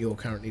it that you're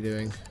currently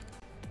doing?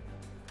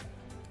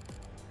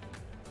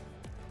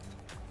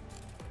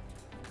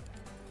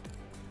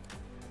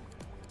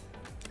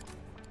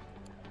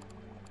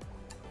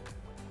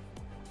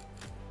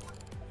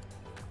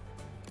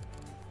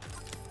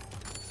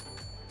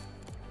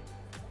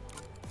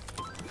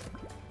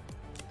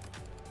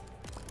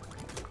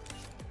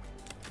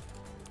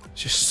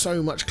 Just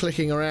so much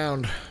clicking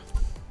around.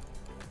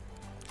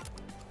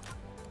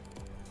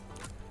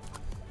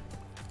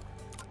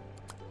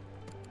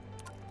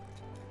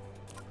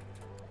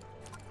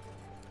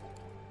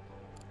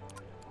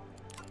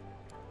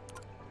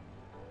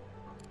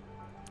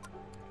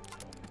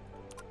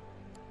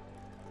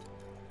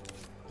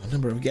 The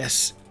number of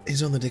guests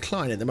is on the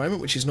decline at the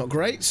moment, which is not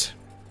great.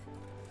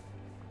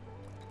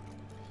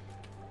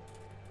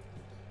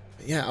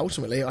 But yeah,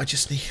 ultimately, I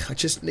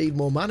just need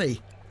more money.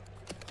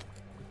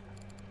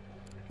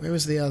 Where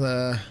was the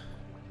other?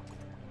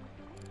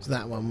 It was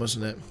that one,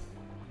 wasn't it?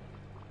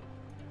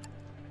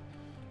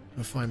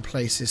 I'll find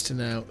places to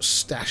now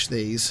stash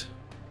these.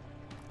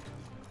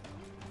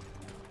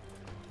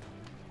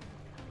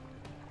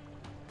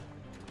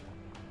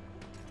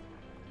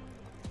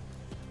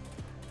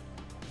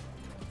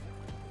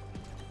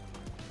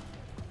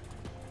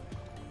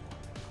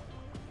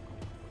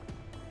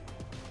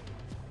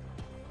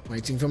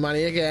 Waiting for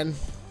money again.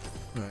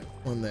 Right,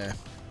 one there.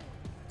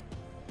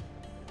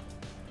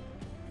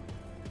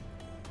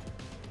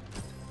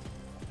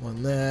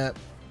 One there.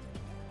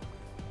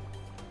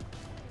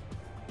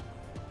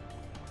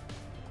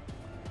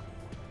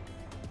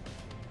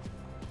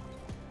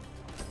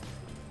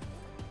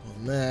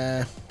 One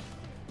there.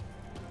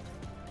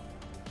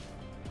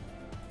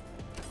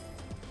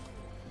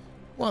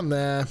 One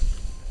there.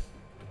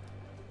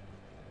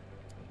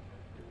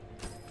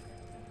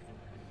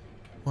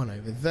 One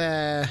over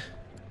there.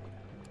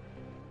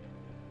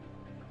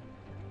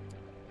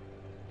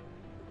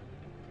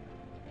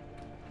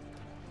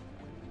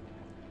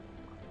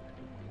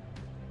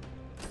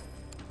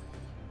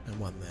 And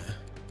one there.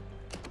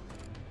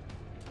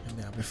 And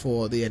now,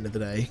 before the end of the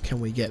day, can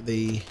we get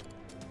the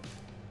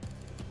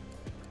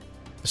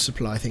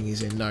supply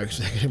thingies in? No, because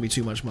they're going to be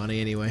too much money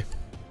anyway.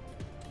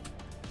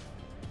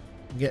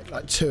 Get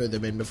like 2 of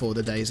them in before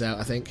the day's out,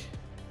 I think.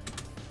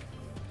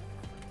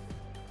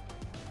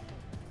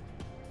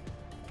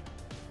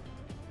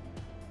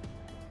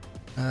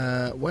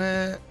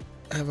 Where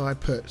have I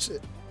put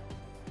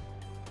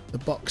the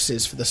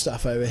boxes for the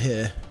stuff over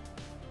here?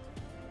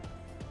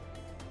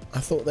 I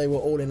thought they were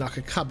all in like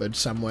a cupboard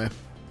somewhere.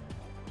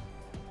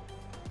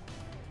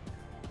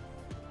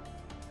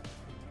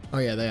 Oh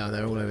yeah, they are.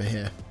 They're all over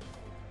here.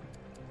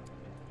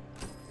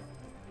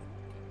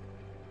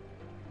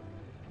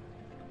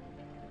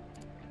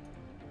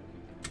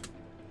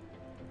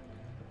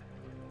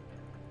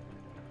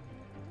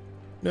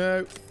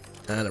 No.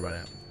 And I run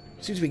out.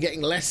 Seems to be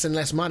getting less and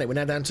less money. We're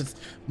now down to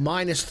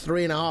minus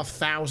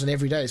 3,500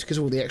 every day. It's because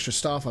of all the extra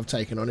staff I've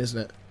taken on, isn't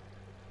it?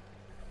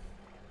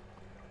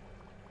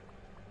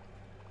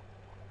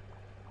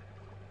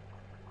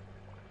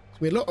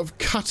 There's a lot of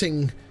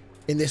cutting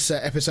in this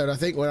episode, I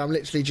think, where I'm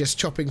literally just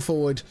chopping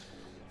forward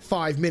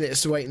 5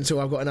 minutes to wait until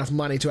I've got enough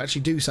money to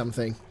actually do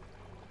something.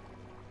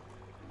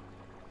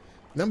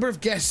 Number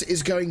of guests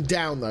is going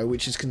down, though,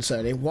 which is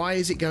concerning. Why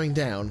is it going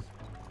down?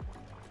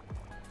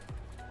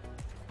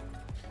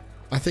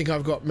 I think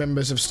I've got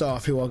members of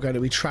staff who are going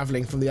to be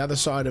travelling from the other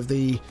side of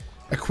the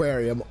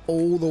aquarium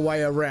all the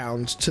way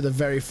around to the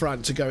very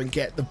front to go and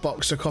get the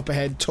box of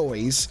Copperhead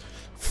toys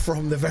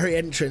from the very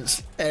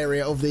entrance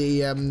area of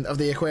the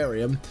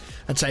aquarium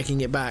and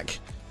taking it back,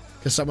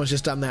 because someone's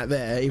just done that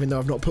there, even though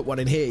I've not put one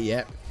in here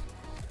yet.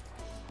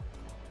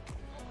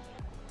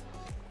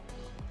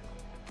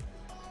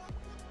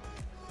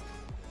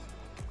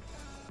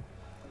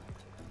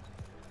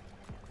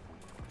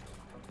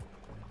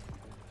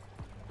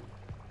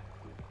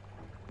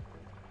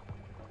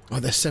 Oh,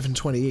 they're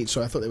 720 each,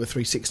 so I thought they were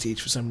 360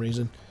 each for some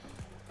reason.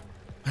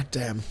 God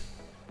damn.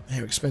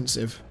 They're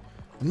expensive.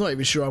 I'm not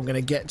even sure I'm going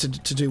to get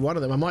to do one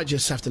of them. I might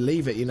just have to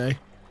leave it, you know.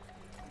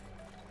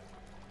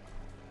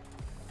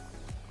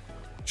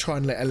 Try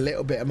and let a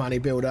little bit of money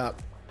build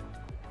up.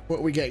 What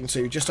are we getting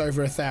to? Just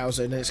over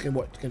 1,000. And it's going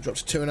to drop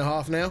to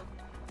 2.5 now?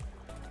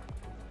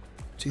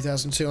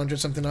 2,200,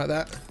 something like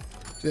that?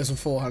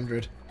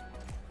 2,400.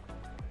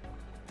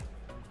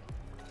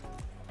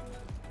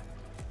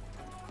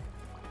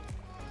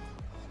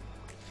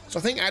 So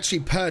I think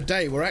actually per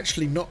day we're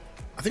actually not,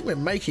 I think we're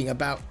making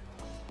about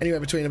anywhere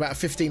between about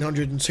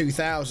 1,500 and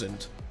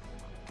 2,000.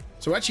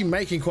 So we're actually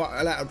making quite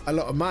a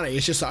lot of money.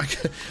 It's just like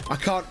I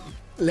can't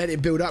let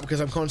it build up because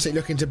I'm constantly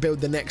looking to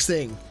build the next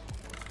thing.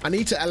 I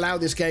need to allow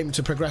this game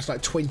to progress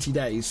like 20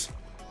 days.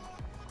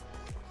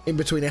 In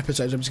between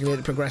episodes, I'm just going to let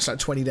it progress like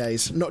 20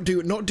 days. Not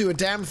do a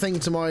damn thing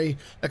to my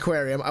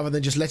aquarium other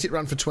than just let it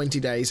run for 20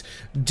 days.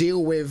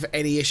 Deal with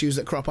any issues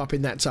that crop up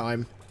in that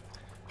time.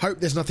 Hope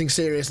there's nothing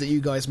serious that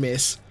you guys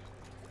miss.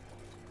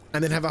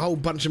 And then have a whole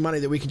bunch of money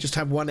that we can just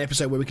have one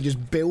episode where we can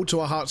just build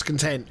to our heart's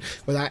content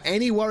without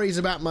any worries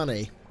about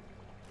money.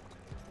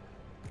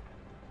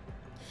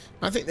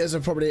 I think there's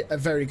probably a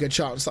very good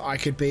chance that I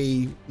could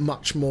be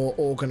much more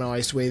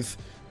organised with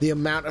the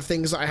amount of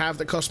things that I have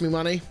that cost me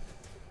money.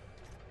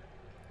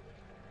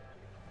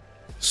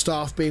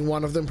 Staff being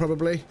one of them,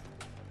 probably.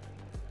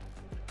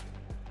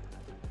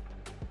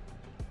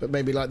 But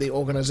maybe like the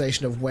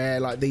organisation of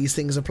where like these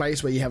things are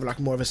placed, where you have like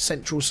more of a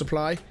central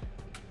supply.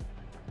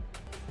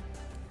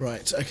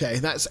 Right, okay,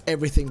 that's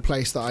everything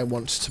placed that I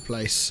want to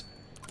place.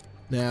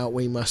 Now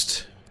we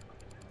must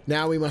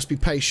be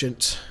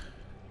patient.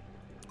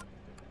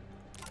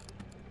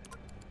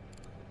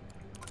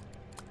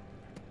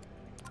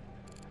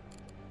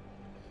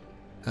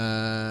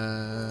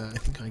 I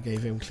think I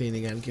gave him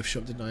cleaning and gift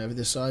shop, didn't I, over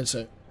this side,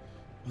 so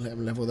I'll let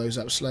him level those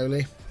up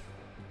slowly.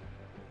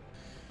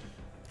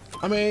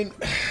 I mean,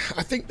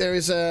 I think there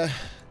is a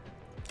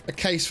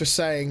case for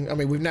saying, I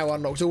mean, we've now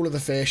unlocked all of the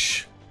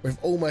fish, we've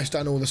almost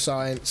done all the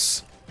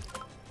science.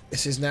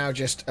 This is now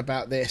just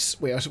about this.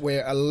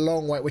 We're a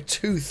long way, we're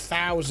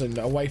 2,000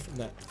 away from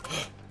that.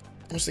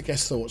 What's the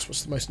guest thoughts?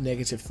 What's the most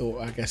negative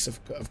thought I guess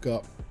I've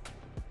got?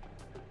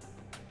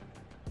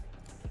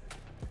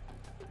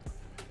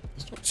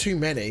 Not too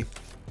many.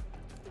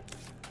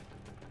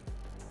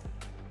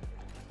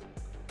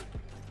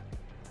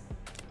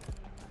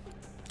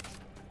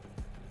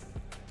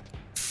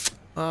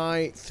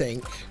 I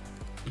think,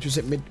 which was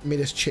at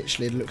Midas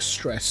Chichlid looks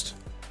stressed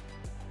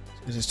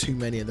because there's too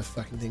many of the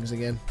fucking things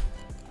again.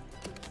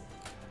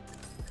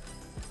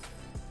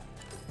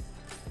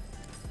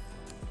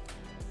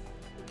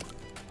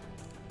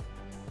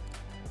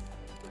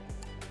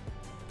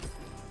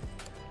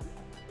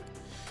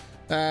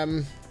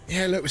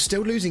 Yeah, look, we're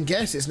still losing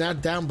guests. It's now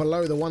down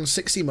below the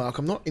 160 mark.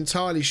 I'm not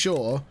entirely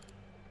sure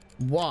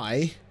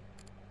why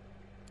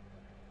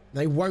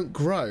they won't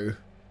grow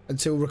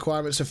until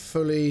requirements are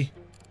fully...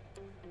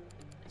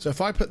 So if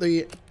I put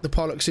the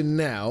pollux in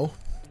now,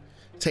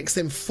 it takes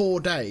them 4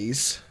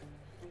 days.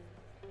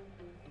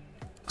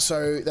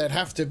 So there'd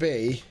have to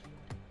be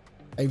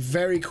a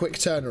very quick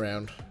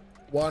turnaround.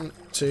 1,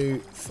 2,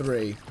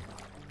 3.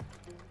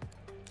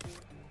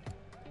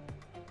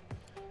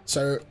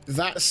 So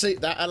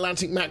that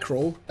Atlantic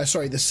mackerel,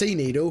 sorry, the sea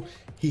needle,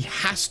 he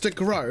has to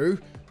grow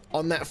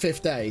on that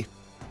 5th day.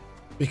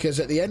 Because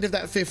at the end of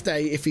that 5th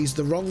day, if he's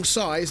the wrong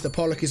size, the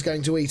pollock is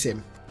going to eat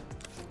him.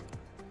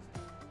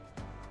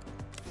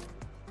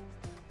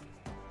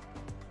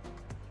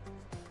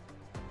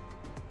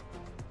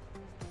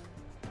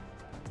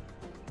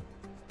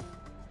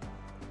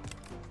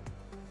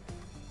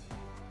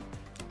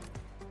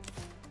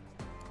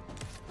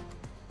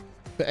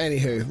 But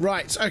anywho,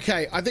 right,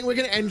 okay, I think we're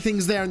going to end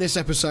things there in this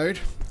episode.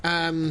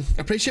 I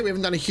appreciate we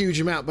haven't done a huge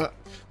amount, but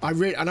I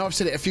know I've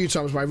said it a few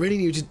times, but I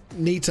really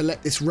need to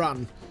let this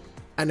run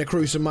and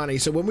accrue some money.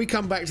 So when we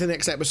come back to the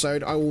next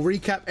episode, I will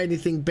recap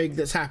anything big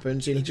that's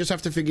happened. So you'll just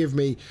have to forgive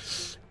me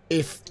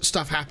if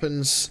stuff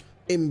happens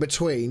in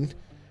between,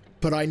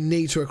 but I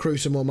need to accrue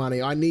some more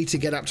money. I need to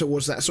get up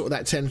towards that sort of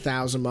that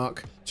 10,000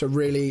 mark to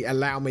really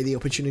allow me the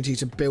opportunity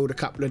to build a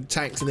couple of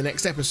tanks in the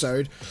next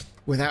episode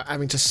without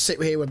having to sit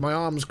here with my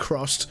arms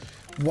crossed,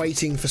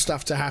 waiting for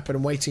stuff to happen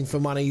and waiting for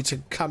money to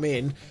come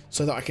in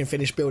so that I can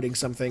finish building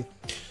something.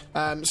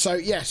 So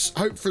yes,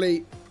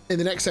 hopefully in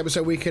the next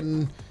episode we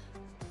can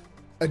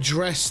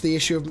address the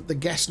issue of the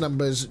guest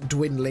numbers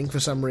dwindling for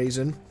some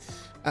reason,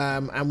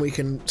 and we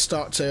can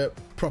start to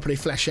properly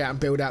flesh out and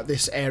build out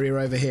this area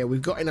over here.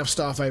 We've got enough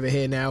staff over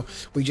here now.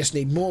 We just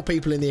need more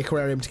people in the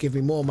aquarium to give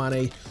me more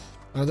money.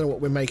 I don't know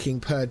what we're making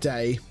per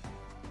day.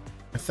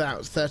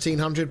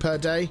 1,300 per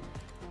day.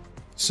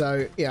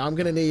 So yeah, I'm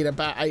going to need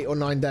about 8 or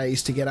 9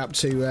 days to get up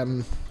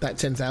to that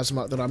 10,000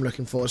 mark that I'm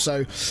looking for.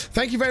 So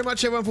thank you very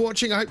much everyone for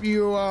watching. I hope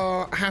you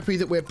are happy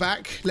that we're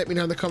back. Let me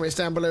know in the comments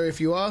down below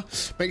if you are.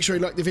 Make sure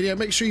you like the video,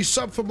 make sure you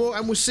sub for more,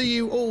 and we'll see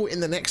you all in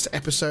the next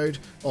episode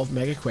of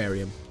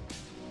Megaquarium.